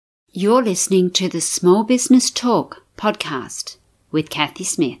You're listening to the Small Business Talk podcast with Cathy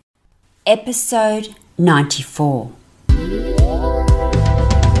Smith. Episode 94.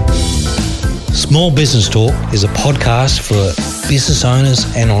 Small Business Talk is a podcast for business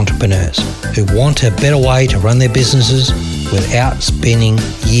owners and entrepreneurs who want a better way to run their businesses without spending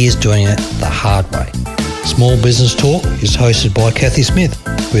years doing it the hard way. Small Business Talk is hosted by Cathy Smith,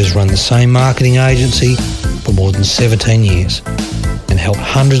 who has run the same marketing agency for more than 17 years and helped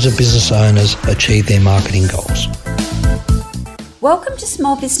hundreds of business owners achieve their marketing goals. Welcome to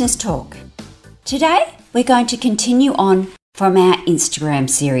Small Business Talk. Today we're going to continue on from our Instagram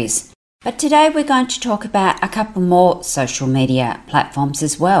series, but today we're going to talk about a couple more social media platforms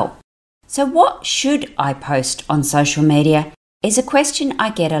as well. So what should I post on social media is a question I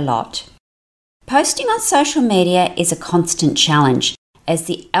get a lot. Posting on social media is a constant challenge as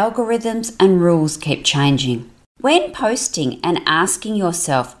the algorithms and rules keep changing. When posting and asking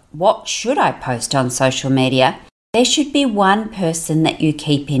yourself, what should I post on social media, there should be one person that you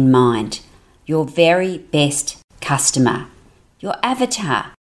keep in mind, your very best customer, your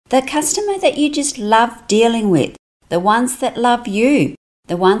avatar, the customer that you just love dealing with, the ones that love you,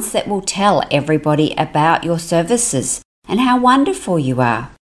 the ones that will tell everybody about your services and how wonderful you are.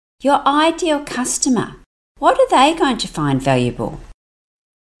 Your ideal customer, what are they going to find valuable?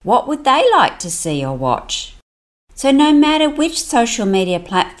 What would they like to see or watch? So no matter which social media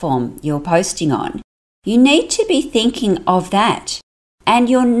platform you're posting on, you need to be thinking of that. And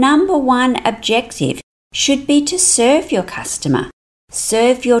your number one objective should be to serve your customer,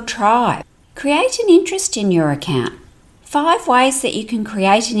 serve your tribe. Create an interest in your account. 5 ways that you can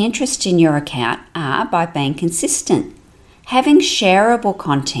create an interest in your account are by being consistent, having shareable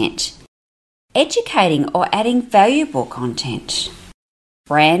content, educating or adding valuable content,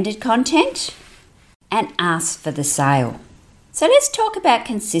 branded content, and ask for the sale. So let's talk about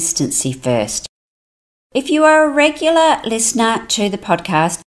consistency first. If you are a regular listener to the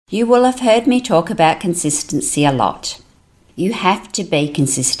podcast, you will have heard me talk about consistency a lot. You have to be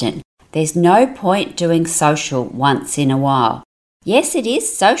consistent. There's no point doing social once in a while. Yes, it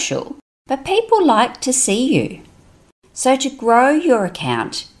is social, but people like to see you. So to grow your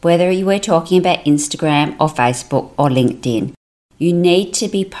account, whether you were talking about Instagram or Facebook or LinkedIn, you need to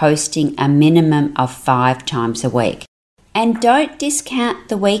be posting a minimum of 5 times a week. And don't discount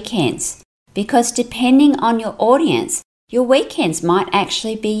the weekends, because depending on your audience, your weekends might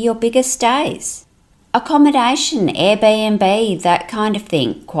actually be your biggest days. Accommodation, Airbnb, that kind of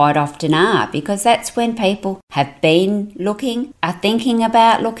thing quite often are, because that's when people have been looking, are thinking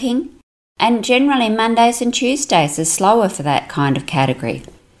about looking, and generally Mondays and Tuesdays are slower for that kind of category.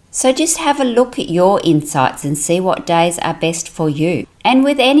 So just have a look at your insights and see what days are best for you. And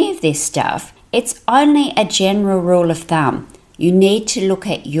with any of this stuff, it's only a general rule of thumb. You need to look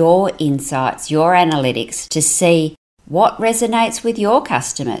at your insights, your analytics, to see what resonates with your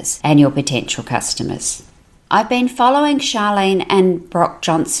customers and your potential customers. I've been following Charlene and Brock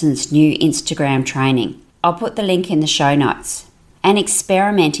Johnson's new Instagram training. I'll put the link in the show notes. And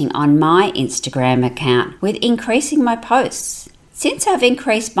experimenting on my Instagram account with increasing my posts. Since I've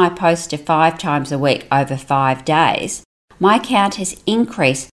increased my posts to 5 times a week over 5 days, my account has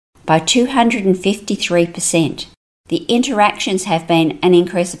increased by 253%. The interactions have been an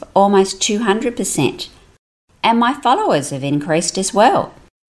increase of almost 200%. And my followers have increased as well.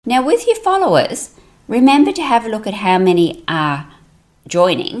 Now with your followers, remember to have a look at how many are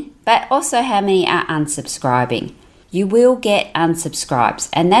joining, but also how many are unsubscribing. You will get unsubscribes,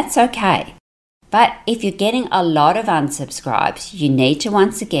 and that's okay. But if you're getting a lot of unsubscribes, you need to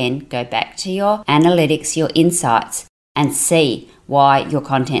once again go back to your analytics, your insights, and see why your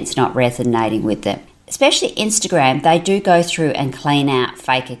content's not resonating with them. Especially Instagram, they do go through and clean out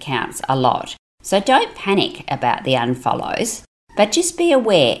fake accounts a lot. So don't panic about the unfollows, but just be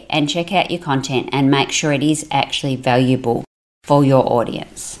aware and check out your content and make sure it is actually valuable for your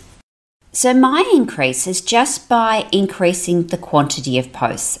audience. So my increase is just by increasing the quantity of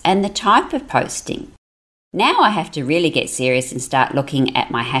posts and the type of posting. Now I have to really get serious and start looking at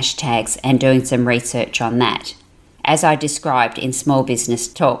my hashtags and doing some research on that, as I described in Small Business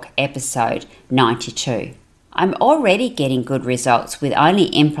Talk episode 92. I'm already getting good results with only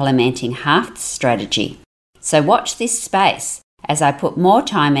implementing half the strategy. So watch this space as I put more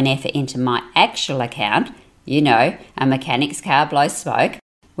time and effort into my actual account. You know, a mechanic's car blows smoke.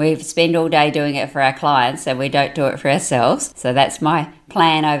 We spend all day doing it for our clients and we don't do it for ourselves. So that's my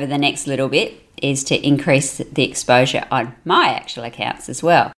plan over the next little bit, is to increase the exposure on my actual accounts as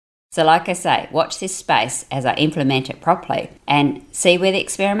well. So like I say, watch this space as I implement it properly and see where the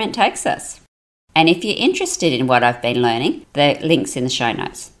experiment takes us. And if you're interested in what I've been learning, the link's in the show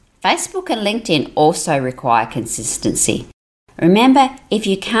notes. Facebook and LinkedIn also require consistency. Remember, if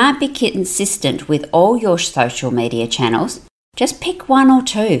you can't be consistent with all your social media channels, just pick one or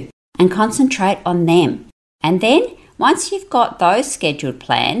two and concentrate on them. And then, once you've got those scheduled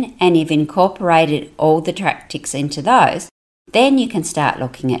planned and you've incorporated all the tactics into those, then you can start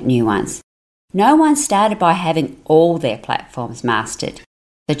looking at new ones. No one started by having all their platforms mastered.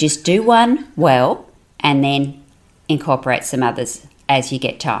 So just do one well and then incorporate some others as you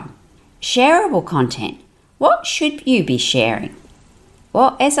get time. Shareable content. What should you be sharing?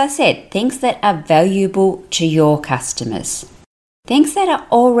 Well, as I said, things that are valuable to your customers. Things that are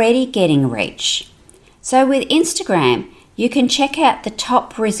already getting reach. So with Instagram, you can check out the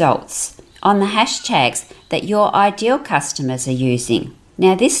top results on the hashtags that your ideal customers are using.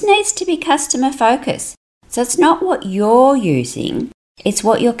 Now, this needs to be customer focused. So it's not what you're using, it's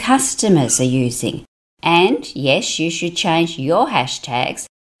what your customers are using. And yes, you should change your hashtags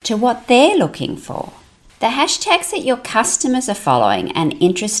to what they're looking for. The hashtags that your customers are following and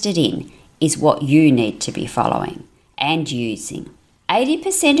interested in is what you need to be following and using.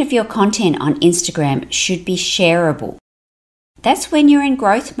 80% of your content on Instagram should be shareable. That's when you're in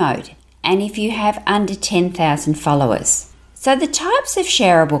growth mode and if you have under 10,000 followers. So the types of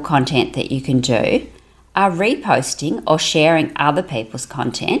shareable content that you can do are reposting or sharing other people's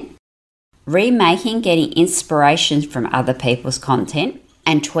content, remaking, getting inspiration from other people's content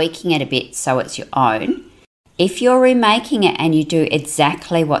and tweaking it a bit so it's your own. If you're remaking it and you do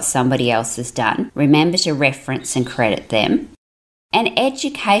exactly what somebody else has done, remember to reference and credit them. And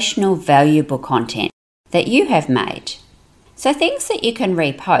educational, valuable content that you have made. So things that you can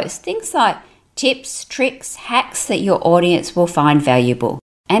repost, things like tips, tricks, hacks that your audience will find valuable,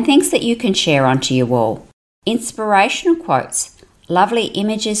 and things that you can share onto your wall. Inspirational quotes, lovely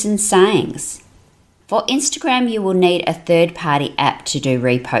images and sayings. For Instagram, you will need a third-party app to do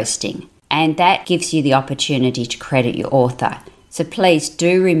reposting, and that gives you the opportunity to credit your author. So please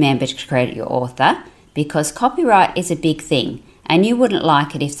do remember to credit your author because copyright is a big thing. And you wouldn't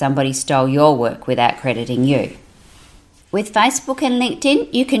like it if somebody stole your work without crediting you. With Facebook and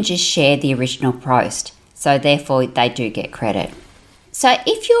LinkedIn, you can just share the original post, so therefore they do get credit. So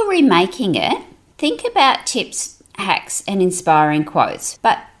if you're remaking it, think about tips, hacks and inspiring quotes,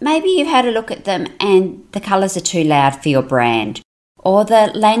 but maybe you've had a look at them and the colours are too loud for your brand, or the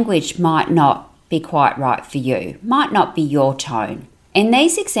language might not be quite right for you, might not be your tone. In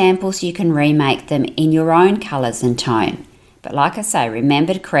these examples, you can remake them in your own colours and tone. But like I say,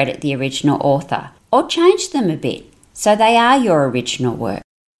 remember to credit the original author or change them a bit so they are your original work.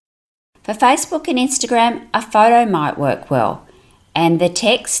 For Facebook and Instagram, a photo might work well, and the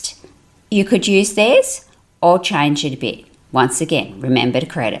text, you could use theirs or change it a bit. Once again, remember to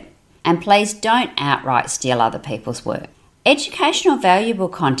credit. And please don't outright steal other people's work. Educational valuable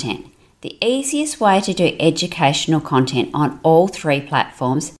content. The easiest way to do educational content on all three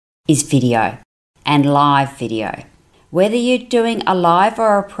platforms is video and live video. Whether you're doing a live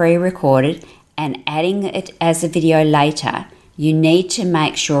or a pre-recorded and adding it as a video later, you need to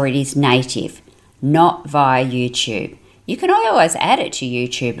make sure it is native, not via YouTube. You can always add it to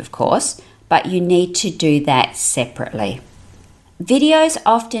YouTube, of course, but you need to do that separately. Videos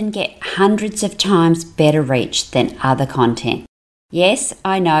often get hundreds of times better reach than other content. Yes,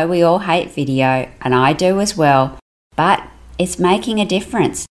 I know we all hate video, and I do as well, but it's making a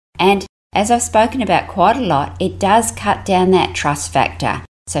difference. And as I've spoken about quite a lot, it does cut down that trust factor,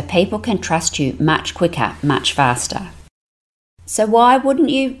 so people can trust you much quicker, much faster. So why wouldn't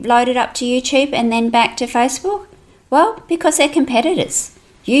you load it up to YouTube and then back to Facebook? Well, because they're competitors.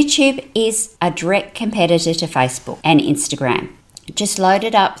 YouTube is a direct competitor to Facebook and Instagram. Just load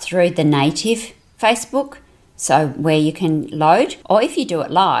it up through the native Facebook, so where you can load, or if you do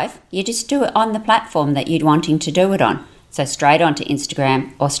it live, you just do it on the platform that you're wanting to do it on. So straight onto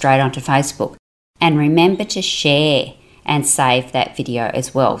Instagram or straight onto Facebook. And remember to share and save that video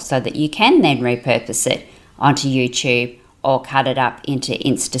as well so that you can then repurpose it onto YouTube or cut it up into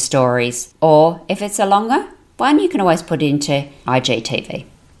Insta stories. Or if it's a longer one, you can always put it into IGTV.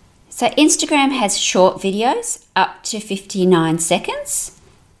 So Instagram has short videos up to 59 seconds,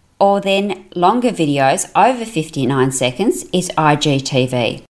 or then longer videos over 59 seconds is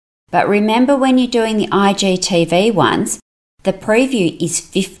IGTV. But remember, when you're doing the IGTV ones, the preview is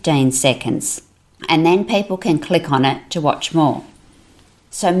 15 seconds and then people can click on it to watch more.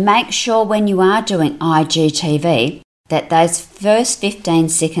 So make sure when you are doing IGTV that those first 15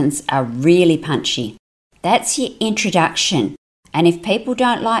 seconds are really punchy. That's your introduction. And if people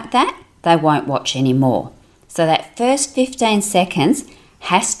don't like that, they won't watch anymore. So that first 15 seconds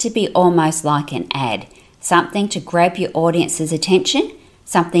has to be almost like an ad, something to grab your audience's attention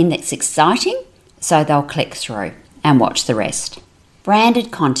something that's exciting, so they'll click through and watch the rest.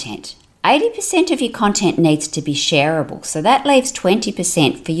 Branded content. 80% of your content needs to be shareable, so that leaves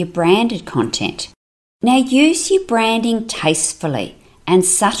 20% for your branded content. Now use your branding tastefully and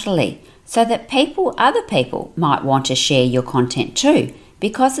subtly so that other people might want to share your content too,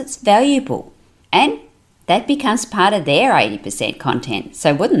 because it's valuable and that becomes part of their 80% content.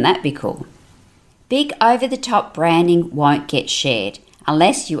 So wouldn't that be cool? Big over-the-top branding won't get shared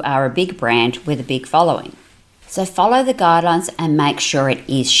unless you are a big brand with a big following. So follow the guidelines and make sure it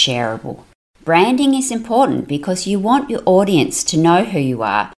is shareable. Branding is important because you want your audience to know who you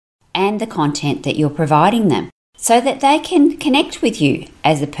are and the content that you're providing them so that they can connect with you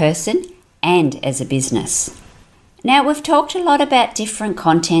as a person and as a business. Now, we've talked a lot about different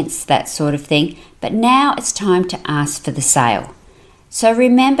contents, that sort of thing, but now it's time to ask for the sale. So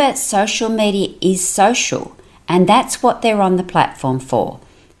remember, social media is social, and that's what they're on the platform for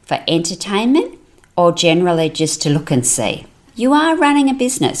entertainment or generally just to look and see. You are running a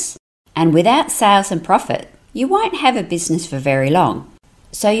business, and without sales and profit, you won't have a business for very long.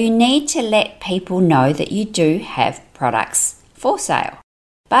 So you need to let people know that you do have products for sale.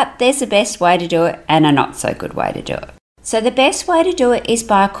 But there's a best way to do it and a not so good way to do it. So the best way to do it is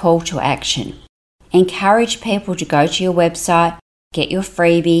by a call to action. Encourage people to go to your website, get your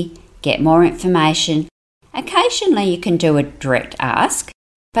freebie, get more information. Occasionally you can do a direct ask,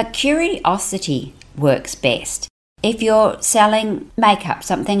 but curiosity works best. If you're selling makeup,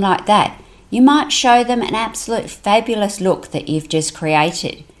 something like that, you might show them an absolute fabulous look that you've just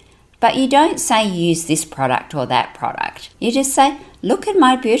created. But you don't say use this product or that product. You just say, look at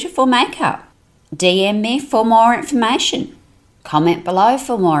my beautiful makeup. DM me for more information. Comment below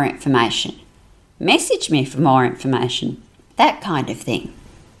for more information. Message me for more information. That kind of thing.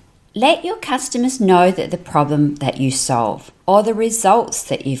 Let your customers know that the problem that you solve or the results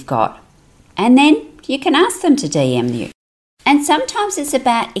that you've got. And then you can ask them to DM you. And sometimes it's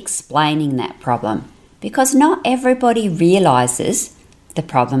about explaining that problem because not everybody realises the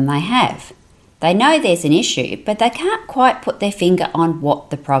problem they have. They know there's an issue, but they can't quite put their finger on what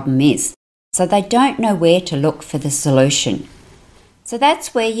the problem is. So they don't know where to look for the solution. So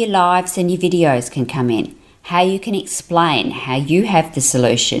that's where your lives and your videos can come in. How you can explain how you have the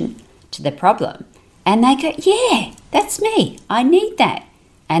solution to the problem. And they go, yeah, that's me. I need that.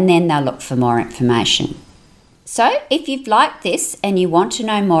 And then they'll look for more information. So if you've liked this and you want to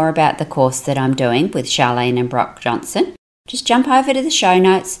know more about the course that I'm doing with Charlene and Brock Johnson, just jump over to the show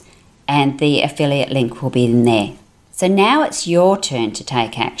notes and the affiliate link will be in there. So now it's your turn to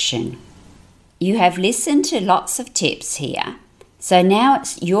take action. You have listened to lots of tips here. So now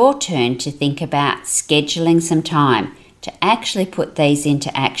it's your turn to think about scheduling some time to actually put these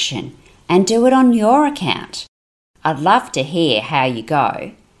into action and do it on your account. I'd love to hear how you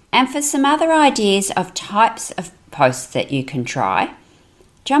go. And for some other ideas of types of posts that you can try,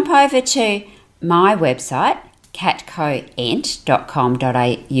 jump over to my website,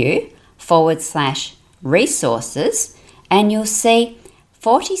 catcoint.com.au/resources, and you'll see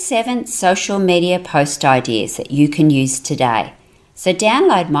 47 social media post ideas that you can use today. So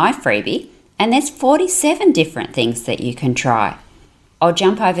download my freebie and there's 47 different things that you can try. I'll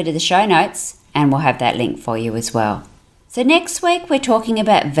jump over to the show notes and we'll have that link for you as well. So next week we're talking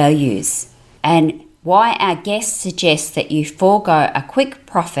about values and why our guests suggest that you forego a quick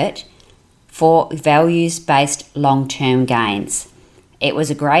profit for values-based long-term gains. It was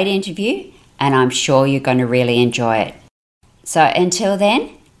a great interview and I'm sure you're going to really enjoy it. So until then,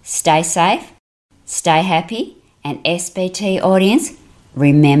 stay safe, stay happy, and SBT audience,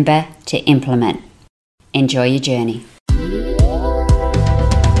 remember to implement. Enjoy your journey.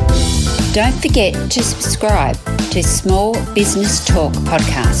 Don't forget to subscribe to Small Business Talk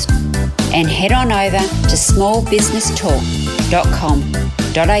podcast and head on over to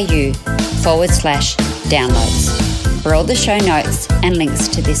smallbusinesstalk.com.au/downloads for all the show notes and links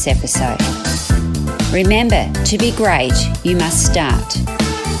to this episode. Remember, to be great, you must start.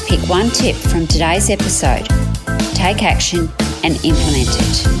 Pick one tip from today's episode, take action and implement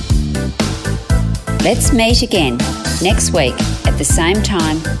it. Let's meet again next week at the same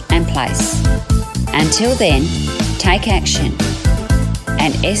time and place. Until then, take action.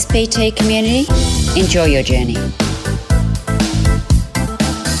 And SBT community, enjoy your journey.